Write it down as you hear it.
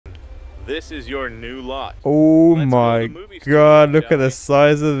This is your new lot. Oh Let's my build a movie studio, god, look shall at the we?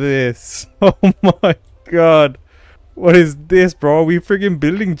 size of this. Oh my god. What is this, bro? Are we friggin'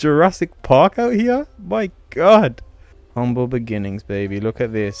 building Jurassic Park out here? My god. Humble beginnings, baby. Look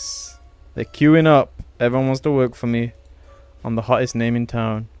at this. They're queuing up. Everyone wants to work for me. I'm the hottest name in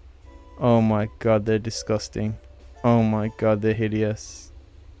town. Oh my god, they're disgusting. Oh my god, they're hideous.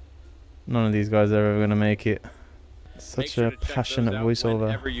 None of these guys are ever gonna make it. Make Such sure a to check those passionate out voiceover.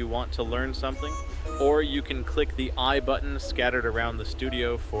 whenever you want to learn something, or you can click the I button scattered around the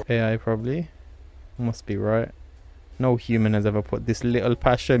studio for AI probably. Must be right. No human has ever put this little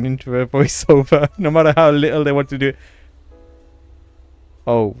passion into a voiceover, no matter how little they want to do it.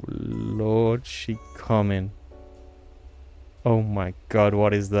 Oh lord, she coming. Oh my god,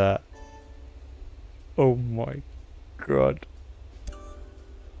 what is that? Oh my god.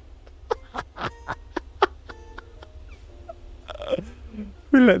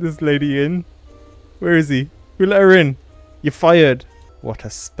 We let this lady in. Where is he? We let her in. You're fired. What a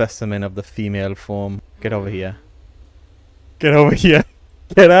specimen of the female form. Get over here. Get over here.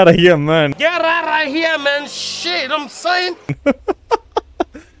 Get out of here, man. Get out of here, man. Shit, I'm saying.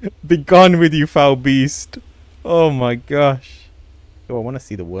 Be gone with you, foul beast. Oh my gosh. Oh, I want to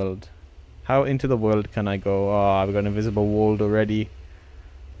see the world. How into the world can I go? Oh, I've got an invisible wall already.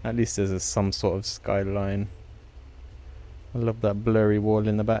 At least there's some sort of skyline. I love that blurry wall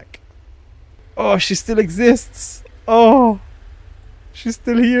in the back. Oh, she still exists. Oh, she's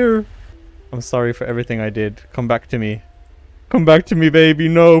still here. I'm sorry for everything I did. Come back to me. Come back to me, baby.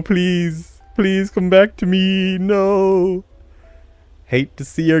 No, please. Please come back to me. No. Hate to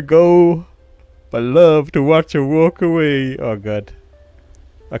see her go, but love to watch her walk away. Oh, God.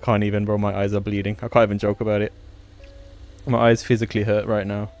 I can't even, bro. My eyes are bleeding. I can't even joke about it. My eyes physically hurt right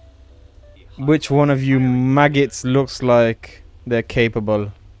now. Which one of you maggots looks like they're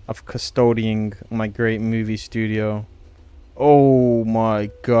capable of custodying my great movie studio? Oh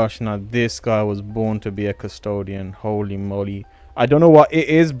my gosh, now this guy was born to be a custodian. Holy moly. I don't know what it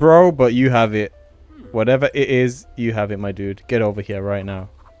is, bro, but you have it. Whatever it is, you have it, my dude. Get over here right now.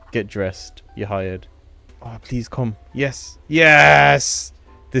 Get dressed. You're hired. Oh, please come. Yes. Yes!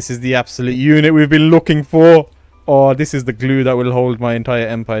 This is the absolute unit we've been looking for. Oh, this is the glue that will hold my entire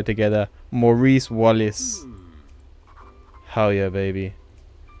empire together. Maurice Wallace. Hell yeah, baby.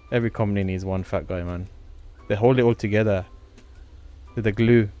 Every company needs one fat guy, man. They hold it all together. They're the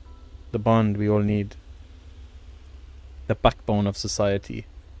glue. The bond we all need. The backbone of society.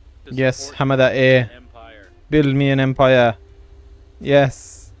 Yes, hammer that A. Build me an empire.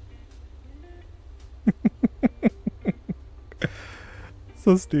 Yes.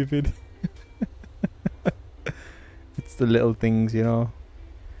 So stupid. It's the little things, you know.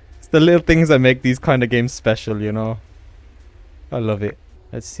 It's the little things that make these kind of games special, you know. I love it.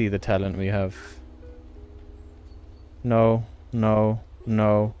 Let's see the talent we have. No, no,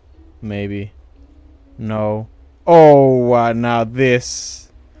 no, maybe. No. Oh, wow, now this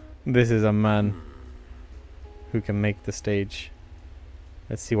is a man who can make the stage.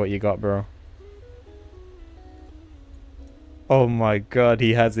 Let's see what you got, bro. Oh my god,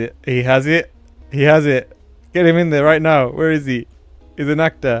 he has it. He has it. He has it. Get him in there right now. Where is he? He's an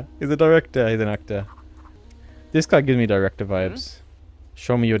actor. He's a director. He's an actor. This guy gives me director vibes.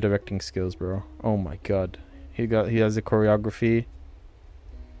 Show me your directing skills, bro. Oh my god. He has the choreography.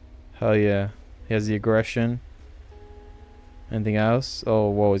 Hell yeah. He has the aggression. Anything else? Oh,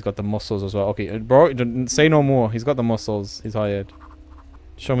 whoa, he's got the muscles as well. Okay, bro, say no more. He's got the muscles. He's hired.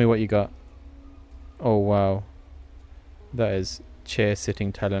 Show me what you got. Oh, wow. That is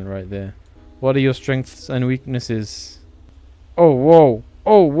chair-sitting talent right there. What are your strengths and weaknesses? Oh, whoa.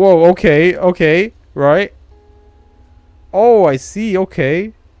 Oh, whoa. Okay, okay. Right. Oh, I see.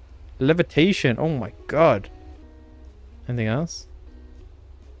 Okay. Levitation. Oh, my God. Anything else?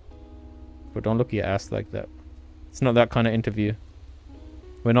 But don't look at your ass like that. It's not that kind of interview.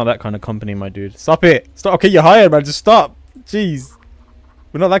 We're not that kind of company, my dude. Stop it. Stop. Okay, you're hired, man. Just stop. Jeez.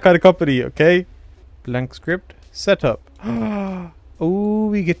 We're not that kind of company, okay? Blank script. Setup. Oh,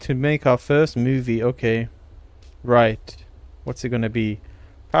 we get to make our first movie. Okay. Right. What's it gonna be?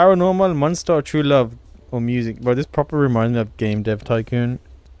 Paranormal, monster, or true love? Or music? But this proper reminds me of Game Dev Tycoon,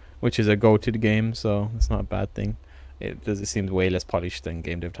 which is a go-to game, so it's not a bad thing. It seems way less polished than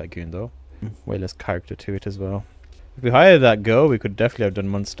Game Dev Tycoon, though. Way less character to it as well. If we hired that girl, we could definitely have done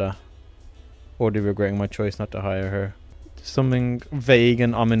Monster. Already regretting my choice not to hire her. Something vague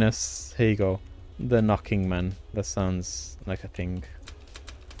and ominous. Here you go. The Knocking Man. That sounds like a thing.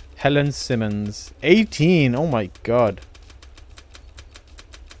 Helen Simmons. 18. Oh my god.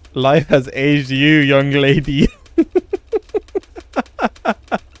 Life has aged you, young lady.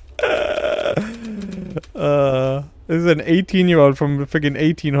 This is an 18-year-old from the friggin'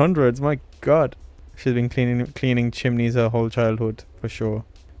 1800s. My god. She's been cleaning chimneys her whole childhood, for sure.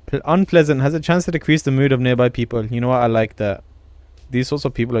 Unpleasant. Has a chance to decrease the mood of nearby people. You know what? I like that. These sorts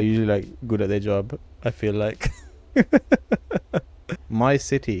of people are usually like good at their job, I feel like. My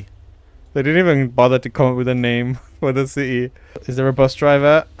city. They didn't even bother to come up with a name for the city. Is there a bus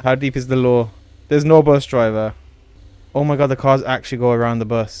driver? How deep is the law? There's no bus driver. Oh my god, the cars actually go around the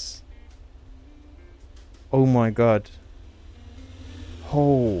bus. Oh my god.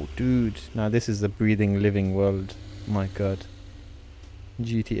 Oh, dude. Now this is the breathing, living world. My god.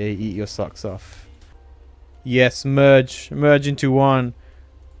 GTA, eat your socks off. Yes, merge. Merge into one.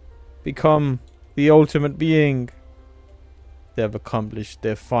 Become the ultimate being. They have accomplished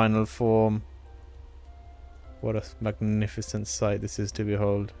their final form. What a magnificent sight this is to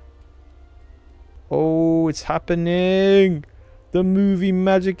behold. Oh, it's happening. The movie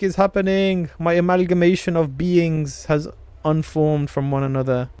magic is happening. My amalgamation of beings has unformed from one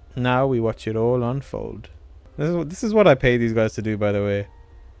another. Now we watch it all unfold. This is what I pay these guys to do, by the way.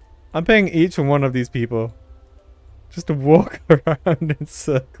 I'm paying each one of these people just to walk around in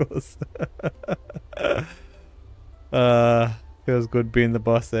circles. Feels good being the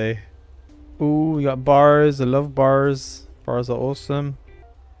boss, eh? Ooh, we got bars. I love bars. Bars are awesome.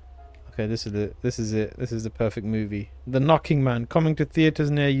 Okay, this is it. This is the perfect movie. The Knocking Man, coming to theaters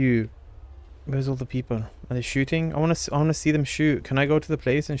near you. Where's all the people? Are they shooting? I want to see them shoot. Can I go to the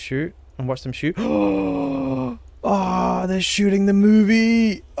place and shoot and watch them shoot? Oh, they're shooting the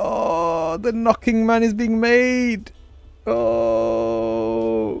movie. Oh, the Knocking Man is being made.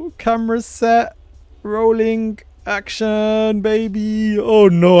 Oh, camera set, rolling, action, baby. Oh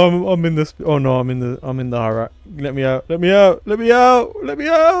no, I'm in this. Oh no, I'm in the horror. Let me out. Let me out. Let me out. Let me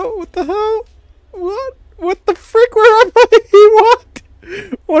out. What the hell? What the frick? Where am I? What?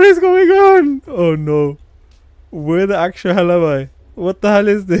 What is going on? Oh no. Where the actual hell am I? What the hell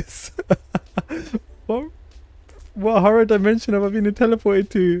is this? What horror dimension have I been teleported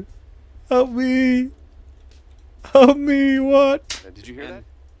to? Help me. Help me, what? Did you hear that?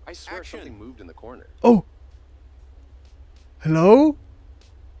 I swear something moved in the corner. Oh. Hello?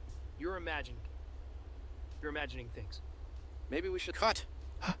 You're imagining things. Maybe we should cut.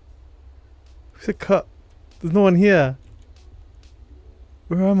 Who's a cut? There's no one here.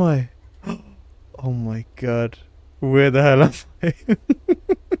 Where am I? Oh my god. Where the hell am I?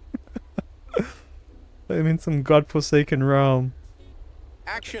 I'm in some godforsaken realm.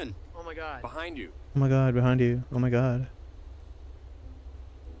 Action! Oh my god. Behind you. Oh my god, behind you. Oh my god.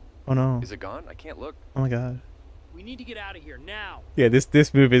 Oh no. Is it gone? I can't look. Oh my god. We need to get out of here now. Yeah,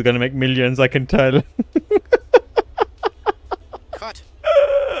 this movie is gonna make millions, I can tell. Cut!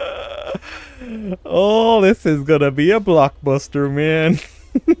 Oh, this is gonna be a blockbuster, man.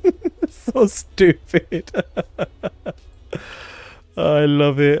 So stupid. I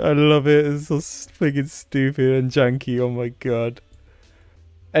love it. I love it. It's so freaking stupid and janky. Oh my god.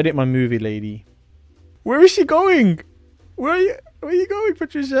 Edit my movie, lady. Where is she going? Where are you going,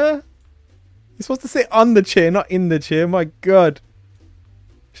 Patricia? You're supposed to say on the chair, not in the chair. My god.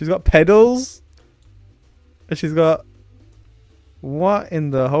 She's got pedals. And she's got... What in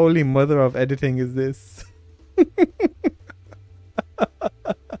the holy mother of editing is this?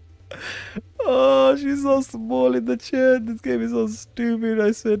 Oh, she's so small in the chair. This game is so stupid,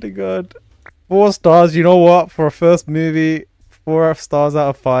 I swear to god. 4 stars, you know what? For a first movie, 4 stars out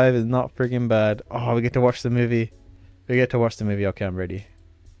of 5 is not freaking bad. Oh, we get to watch the movie. We get to watch the movie. Okay, I'm ready.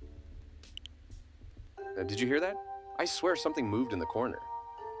 Did you hear that? I swear something moved in the corner.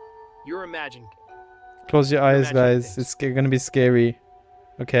 You're imagining. Close your eyes, imagining guys. things. It's gonna be scary.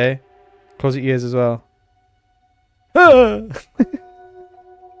 Okay? Close your ears as well. Ah!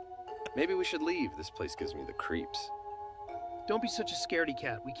 Maybe we should leave. This place gives me the creeps. Don't be such a scaredy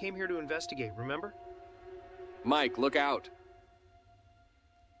cat. We came here to investigate, remember? Mike, look out.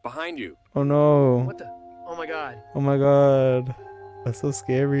 Behind you. Oh no. What the? Oh my god. Oh my god. That's so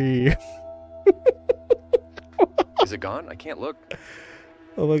scary. Is it gone? I can't look.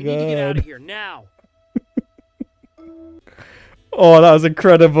 Oh my We need to get out god. of here now. Oh, that was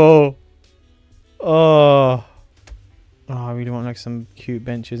incredible. Oh. Oh, I really want like some cute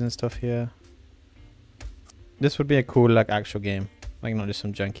benches and stuff here. This would be a cool like actual game. Like not just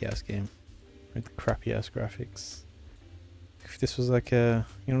some junky ass game. With crappy ass graphics. If this was like a,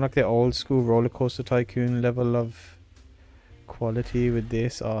 you know, like the old school roller coaster tycoon level of quality with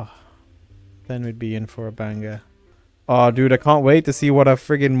this, oh, then we'd be in for a banger. Oh dude, I can't wait to see what a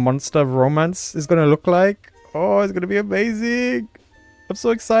friggin' monster romance is gonna look like. Oh, it's gonna be amazing. I'm so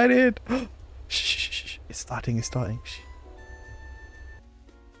excited. Shh, shh, shh, shh. It's starting, it's starting. Shh.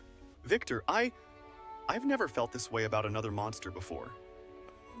 Victor, I I've never felt this way about another monster before.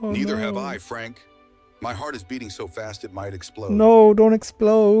 Oh, Neither no. have I, Frank. My heart is beating so fast it might explode. No, don't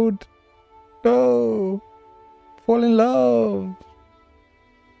explode. No. Fall in love.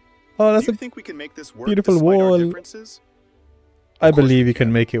 Oh, that's Do you a... think we can make this work beautiful despite wall. our differences? I Of course believe we you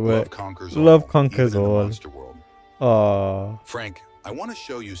can make it work. Love conquers Love all, conquers even in the all. monster world. Oh. Frank, I want to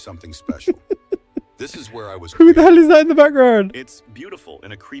show you something special. This is where I was Who the created. hell is that in the background? It's beautiful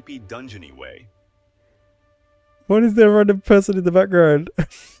in a creepy, dungeony way. What is there a random person in the background?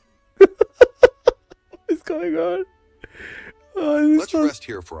 What's going on? Oh, this Let's sounds- rest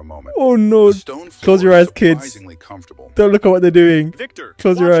here for a moment. Oh no. The stone floor Close your is eyes, kids. surprisingly comfortable. Don't look at what they're doing. Victor,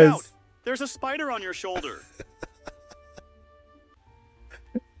 Close watch your eyes. out! There's a spider on your shoulder.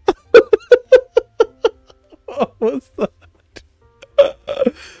 Oh, what's that?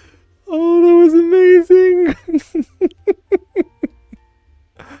 Oh, that was amazing.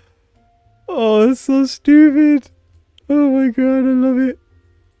 Oh, it's so stupid. Oh my god, I love it.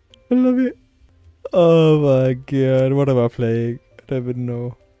 I love it. Oh my god, what am I playing? I don't even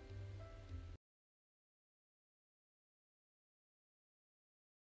know.